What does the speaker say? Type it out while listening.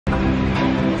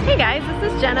guys,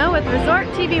 this is Jenna with Resort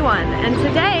TV1, and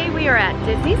today we are at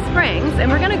Disney Springs and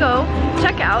we're gonna go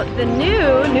check out the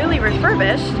newly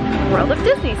refurbished World of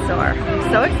Disney store.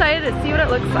 I'm so excited to see what it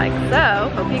looks like, so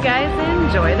hope you guys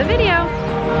enjoy the video.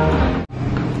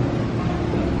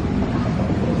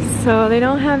 So they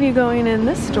don't have you going in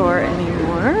this store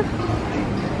anymore.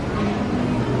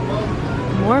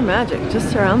 More magic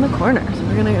just around the corner, so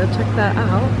we're gonna go check that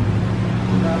out.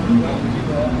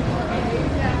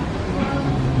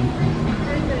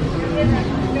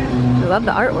 I love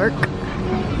the artwork.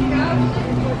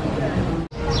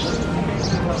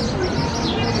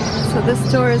 So this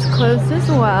store is closed as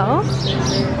well.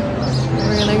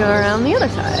 We're gonna go around the other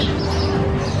side.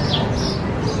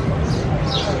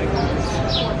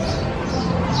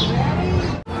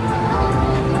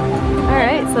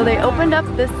 Alright, so they opened up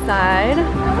this side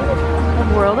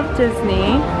of World of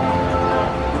Disney.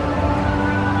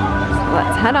 So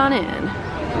let's head on in.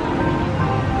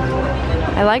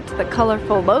 I liked the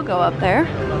colorful logo up there.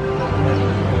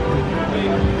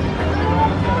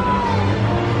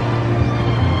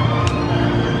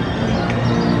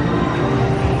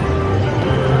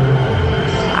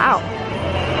 Wow.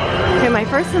 Okay, my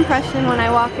first impression when I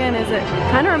walk in is it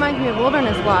kind of reminds me of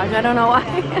Wilderness Lodge. I don't know why.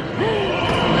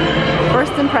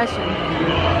 First impression.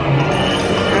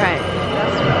 Alright.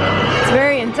 It's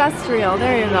very industrial.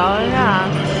 There you go. Yeah.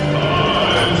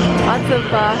 Lots of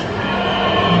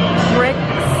bricks.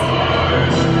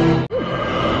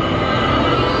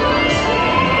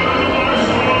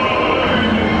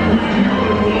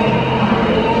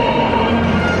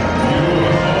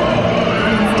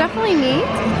 It's definitely neat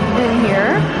in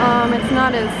here. It's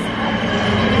not as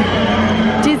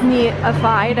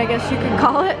Disney-ified, I guess you could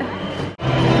call it.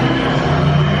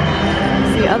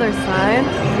 Here's the other side.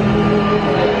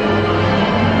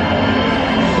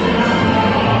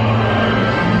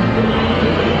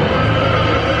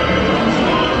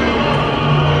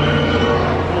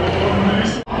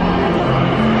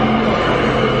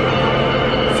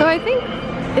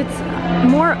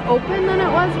 More open than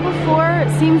it was before. It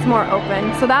seems more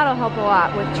open, so that'll help a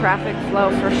lot with traffic flow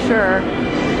for sure.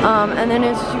 And then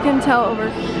as you can tell over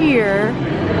here,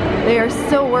 they are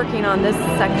still working on this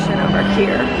section over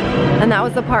here, and that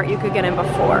was the part you could get in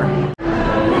before.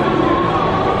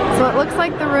 So it looks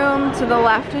like the room to the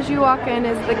left as you walk in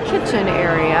is the kitchen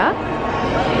area.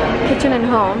 Kitchen and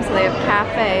home, so they have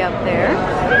cafe up there.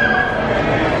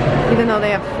 Even though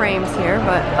they have frames here,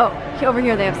 but oh, over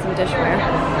here they have some dishware.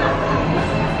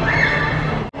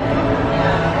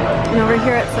 And over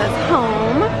here it says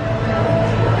home.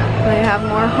 They have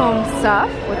more home stuff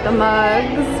with the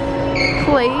mugs,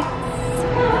 plates,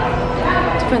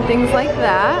 different things like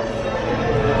that.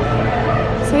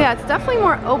 So yeah, it's definitely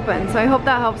more open, so I hope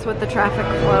that helps with the traffic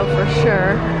flow for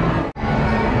sure.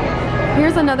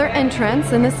 Here's another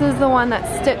entrance, and this is the one that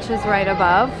Stitch is right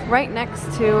above, right next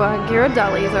to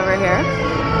Ghirardelli's over here.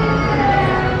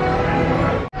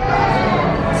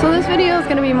 So this video is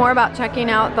going to be more about checking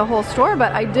out the whole store,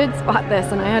 but I did spot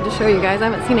this and I had to show you guys. I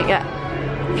haven't seen it yet.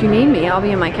 If you need me, I'll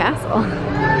be in my castle.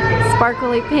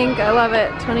 Sparkly pink, I love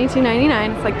it.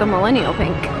 $22.99, it's like the millennial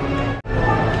pink.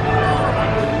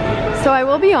 So I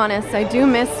will be honest, I do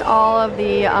miss all of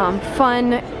the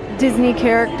fun Disney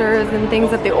characters and things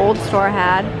that the old store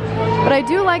had, but I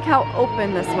do like how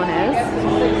open this one is.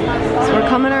 So we're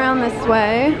coming around this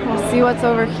way. We'll see what's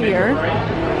over here.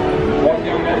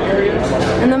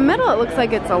 In the middle it looks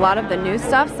like it's a lot of the new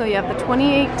stuff, so you have the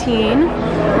 2018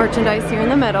 merchandise here in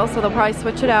the middle, so they'll probably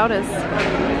switch it out as,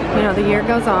 you know, the year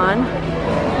goes on.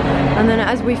 And then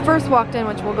as we first walked in,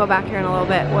 which we'll go back here in a little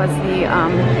bit, was the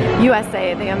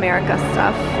USA, the America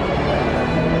stuff.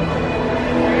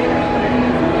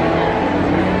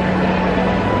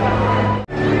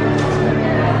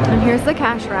 Here's the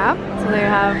cash wrap. So they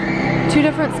have two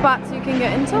different spots you can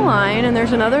get into line, and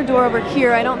there's another door over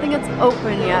here. I don't think it's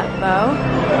open yet though.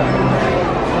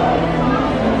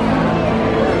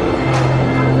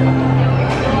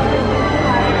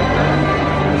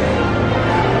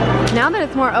 Now that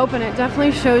it's more open, it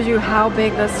definitely shows you how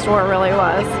big this store really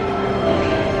was.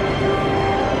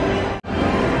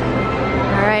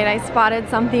 Alright, I spotted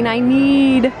something I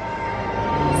need.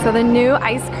 So the new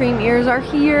ice cream ears are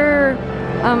here.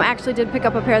 I actually did pick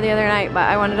up a pair the other night, but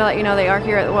I wanted to let you know they are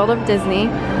here at the World of Disney.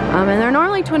 And they're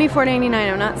normally $24.99.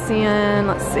 I'm not seeing,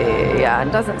 let's see, yeah,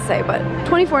 it doesn't say, but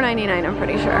 $24.99 I'm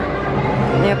pretty sure.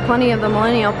 They have plenty of the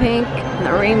millennial pink and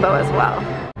the rainbow as well.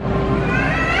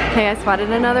 Okay, I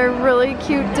spotted another really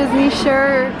cute Disney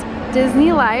shirt.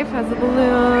 Disney Life has a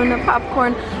balloon, the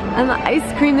popcorn, and the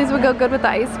ice cream. These would go good with the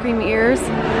ice cream ears.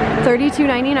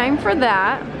 $32.99 for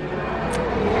that.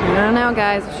 I don't know,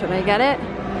 guys, should I get it?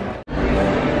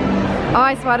 Oh,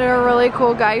 I spotted a really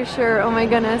cool guy's shirt. Oh my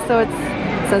goodness. So it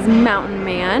says Mountain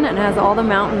Man and it has all the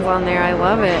mountains on there. I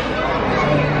love it.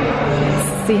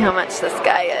 Let's see how much this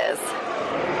guy is.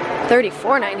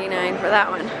 $34.99 for that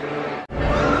one.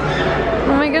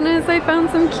 Oh my goodness, I found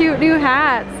some cute new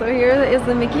hats. So here is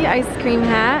the Mickey ice cream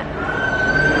hat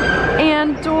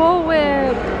and Dole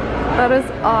Whip. That is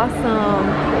awesome.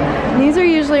 And these are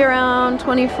usually around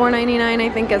 $24.99 I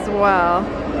think as well.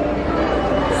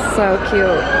 So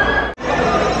cute.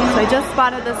 So I just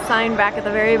spotted this sign back at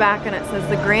the very back and it says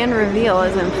the grand reveal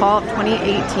is in fall of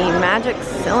 2018. Magic's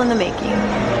still in the making.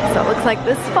 So it looks like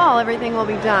this fall everything will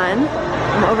be done.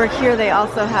 Over here they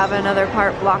also have another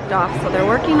part blocked off. So they're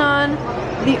working on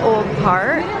the old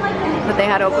part that they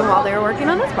had open while they were working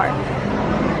on this part.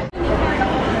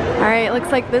 Alright,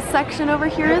 looks like this section over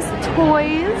here is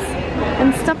toys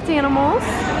and stuffed animals.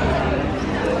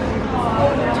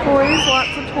 Toys,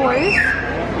 lots of toys.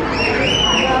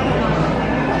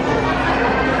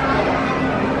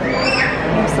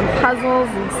 There's some puzzles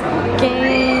and some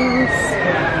games.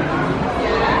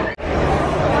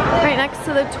 Right next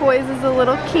to the toys is a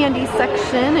little candy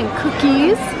section and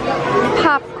cookies,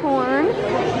 popcorn.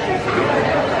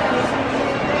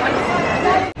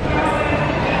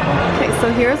 Okay,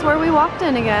 so here's where we walked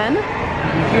in again.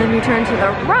 And then you turn to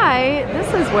the right,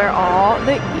 this is where all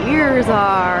the ears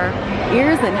are.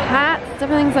 Ears and hats,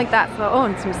 different things like that. So, oh,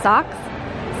 and some socks.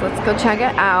 So let's go check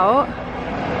it out.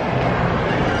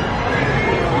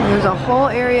 There's a whole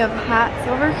area of hats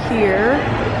over here.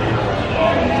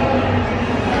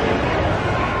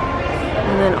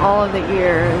 And then all of the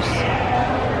ears.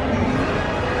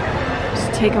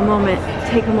 Just take a moment,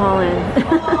 take them all in.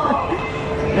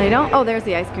 And I don't, oh, there's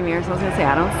the ice cream ears. I was gonna say,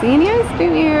 I don't see any ice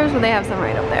cream ears, but they have some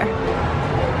right up there.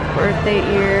 Birthday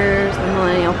ears, the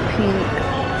millennial pink,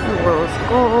 the rose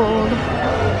gold.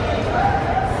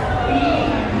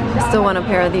 I still want a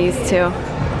pair of these too.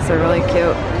 They're really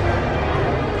cute.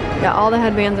 Yeah, all the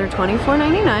headbands are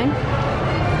 $24.99.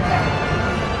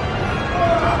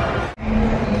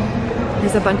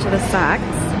 There's a bunch of the socks.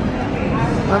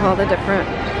 Love all the different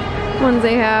ones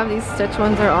they have. These Stitch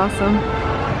ones are awesome.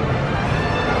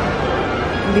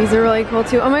 These are really cool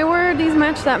too. Oh my word, these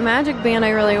match that magic band I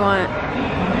really want.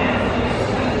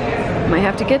 Might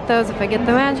have to get those if I get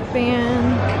the magic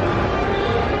band.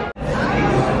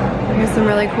 Here's some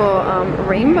really cool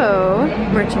rainbow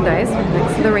merchandise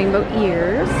next to the rainbow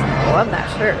ears. Love that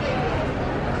shirt.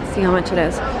 Let's see how much it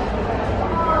is.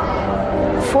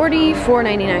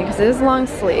 $44.99 because it is long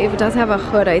sleeve. It does have a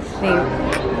hood, I think.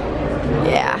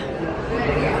 Yeah.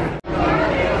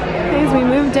 Okay, as we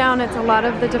move down, it's a lot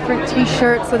of the different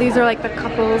t-shirts. So these are like the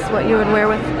couples, what you would wear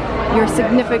with your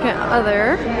significant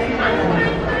other.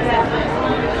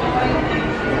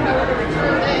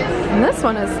 And this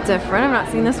one is different. I've not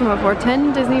seen this one before.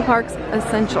 10 Disney Parks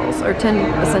Essentials, or 10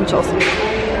 Essentials.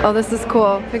 Oh, this is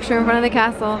cool. Picture in front of the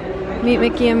castle. Meet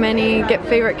Mickey and Minnie, get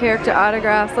favorite character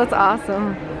autographs. That's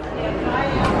awesome.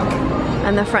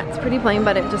 And the front's pretty plain,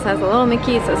 but it just has a little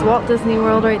Mickey. It says Walt Disney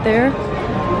World right there.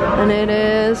 And it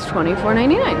is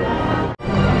 $24.99.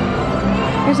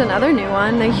 Here's another new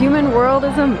one. The Human World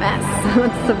is a Mess.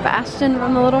 With Sebastian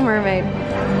from The Little Mermaid.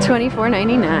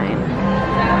 $24.99.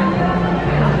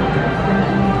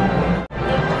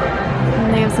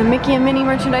 And they have some Mickey and Minnie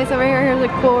merchandise over here. Here's a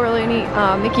cool, really neat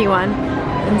Mickey one.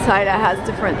 Inside it has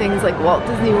different things like Walt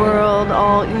Disney World,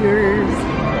 all ears,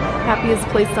 happiest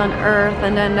place on earth,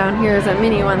 and then down here is a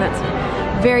Minnie one that's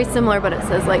very similar, but it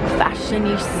says like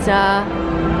fashionista.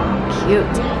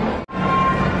 Cute.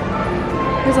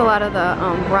 There's a lot of the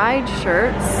ride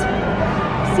shirts.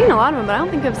 I've seen a lot of them, but I don't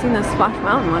think I've seen the Splash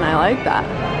Mountain one. I like that.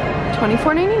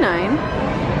 $24.99.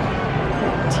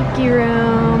 Tiki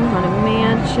room, Haunted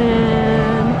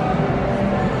Mansion.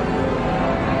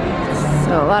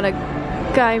 So a lot of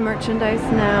Guy merchandise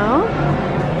now.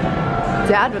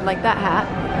 Dad would like that hat.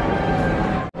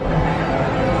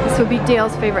 This would be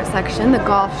Dale's favorite section, the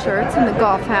golf shirts and the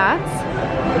golf hats.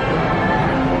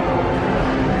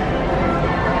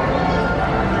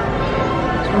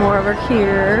 There's more over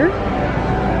here.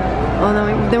 Oh,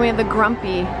 then we have the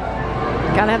Grumpy.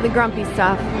 Gotta have the Grumpy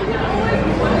stuff.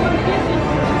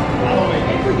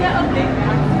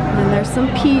 And there's some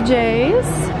PJs,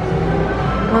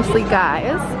 mostly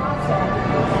guys.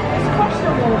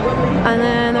 And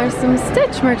then there's some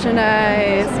Stitch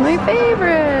merchandise, my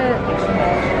favorite.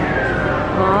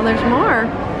 Oh, there's more.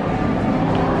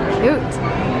 Cute.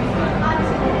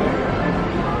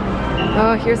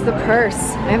 Oh, here's the purse.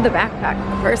 I have the backpack.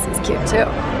 The purse is cute too.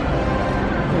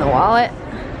 And the wallet.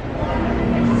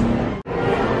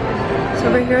 So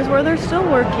over here is where they're still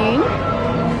working.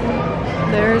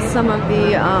 There's some of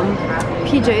the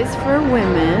PJs for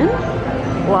women.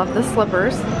 Love the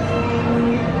slippers.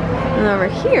 And over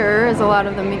here is a lot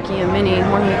of the Mickey and Minnie,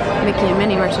 more Mickey and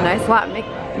Minnie merchandise. A lot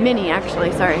Minnie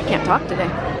actually, sorry, I can't talk today.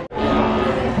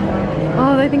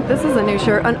 Oh, I think this is a new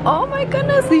shirt. And oh my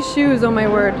goodness, these shoes, oh my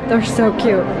word, they're so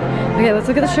cute. Okay, let's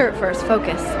look at the shirt first,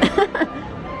 focus.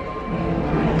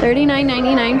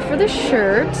 $39.99 for the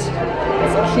shirt.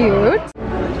 It's cute.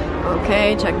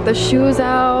 Okay, check the shoes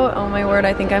out. Oh my word,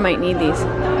 I think I might need these.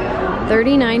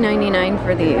 $39.99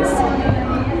 for these.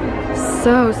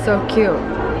 So cute.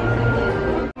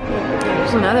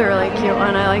 There's another really cute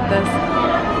one, I like this.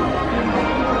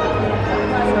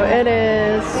 So it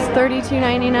is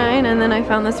 $32.99, and then I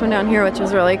found this one down here which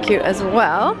is really cute as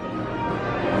well.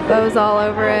 Bows all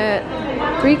over it.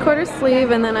 3/4 sleeve,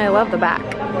 and then I love the back.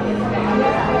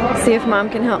 See if mom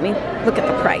can help me look at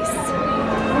the price.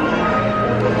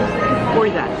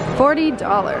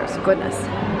 $40. Goodness.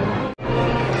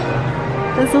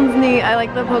 This one's neat. I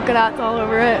like the polka dots all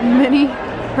over it. Minnie,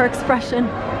 her expression.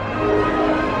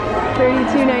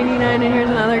 $32.99, and here's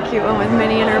another cute one with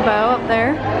Minnie and her bow up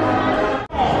there.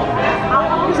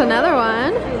 Here's another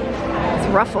one. It's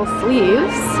ruffle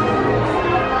sleeves.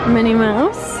 Minnie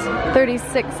Mouse.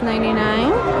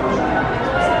 $36.99.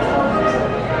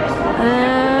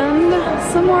 And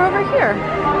some more over here.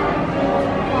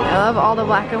 I love all the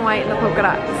black and white and the polka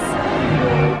dots.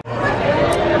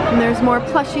 And there's more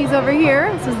plushies over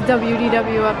here. This is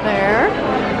WDW up there.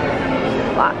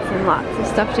 Lots and lots of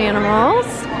stuffed animals.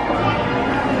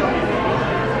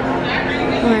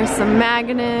 And there's some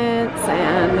magnets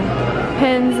and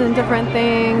pins and different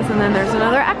things. And then there's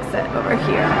another exit over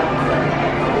here.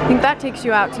 I think that takes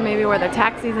you out to maybe where the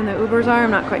taxis and the Ubers are.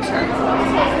 I'm not quite sure.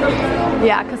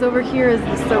 Yeah, because over here is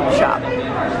the soap shop.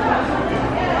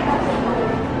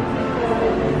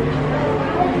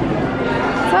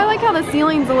 So I like how the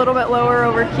ceiling's a little bit lower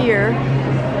over here.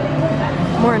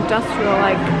 More industrial,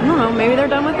 like, I don't know, maybe they're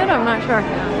done with it, I'm not sure.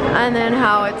 And then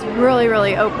how it's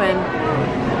really open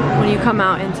when you come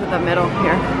out into the middle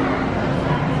here.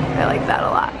 I like that a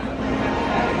lot.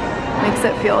 Makes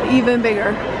it feel even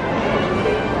bigger.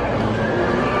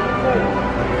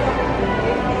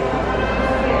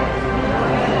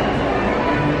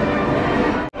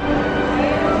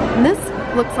 And this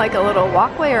looks like a little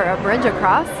walkway or a bridge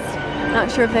across.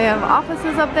 Not sure if they have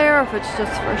offices up there or if it's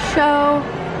just for show.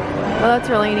 Well, that's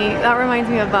really neat. That reminds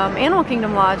me of Animal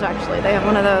Kingdom Lodge, actually. They have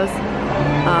one of those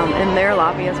in their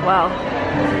lobby as well.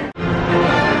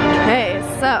 Okay,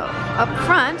 so up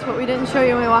front, what we didn't show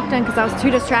you when we walked in because I was too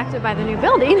distracted by the new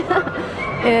building,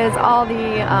 is all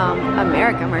the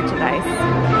America merchandise.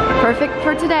 Perfect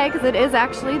for today because it is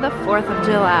actually the 4th of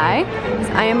July.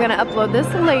 So I am going to upload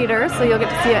this later, so you'll get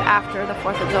to see it after the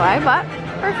 4th of July, but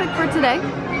perfect for today.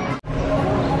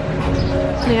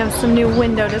 We have some new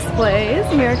window displays.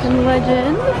 American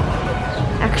Legend.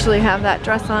 Actually have that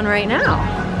dress on right now.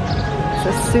 It's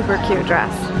a super cute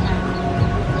dress.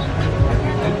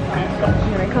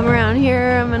 I'm gonna come around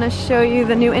here. I'm gonna show you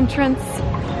the new entrance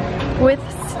with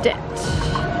Stitch.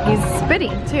 He's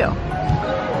spitting too.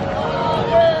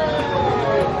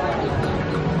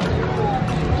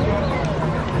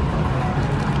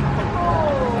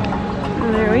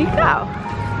 And there we go.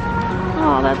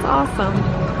 Oh, that's awesome.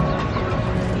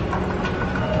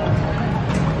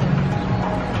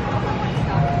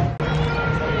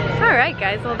 Alright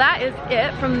guys, well that is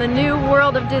it from the new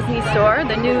World of Disney store,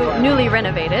 the newly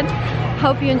renovated.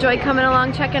 Hope you enjoyed coming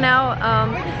along, checking out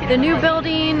the new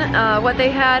building, what they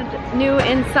had new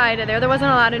inside of there. There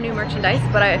wasn't a lot of new merchandise,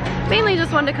 but I mainly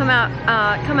just wanted to come out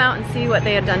and see what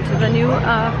they had done to the new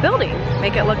building,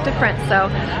 make it look different.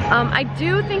 So I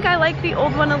do think I like the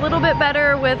old one a little bit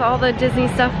better with all the Disney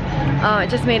stuff. It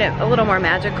just made it a little more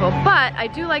magical, but I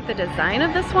do like the design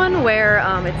of this one where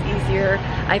it's easier.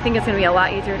 I think it's going to be a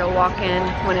lot easier to walk in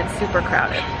when it's super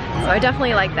crowded. So I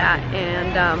definitely like that,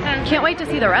 and can't wait to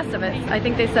see the rest of it. I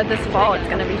think they said this fall it's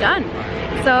going to be done.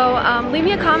 So leave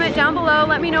me a comment down below.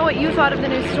 Let me know what you thought of the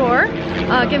new store.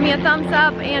 Give me a thumbs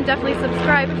up and definitely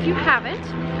subscribe if you haven't.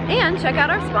 And check out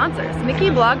our sponsors,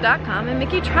 MickeyBlog.com and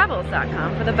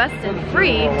MickeyTravels.com for the best in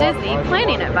free Disney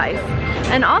planning advice.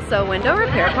 And also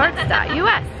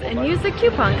WindowRepairParts.us, and use the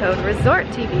coupon code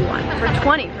RESORTTV1 for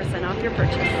 20% off your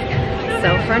purchase.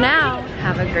 So for now,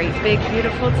 have a great, big,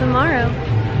 beautiful tomorrow.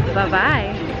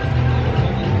 Bye-bye.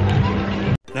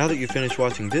 Now that you've finished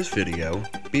watching this video,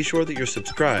 be sure that you're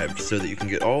subscribed so that you can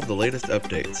get all of the latest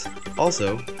updates.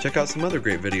 Also, check out some other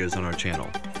great videos on our channel.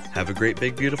 Have a great,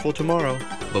 big, beautiful tomorrow.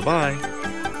 Bye-bye.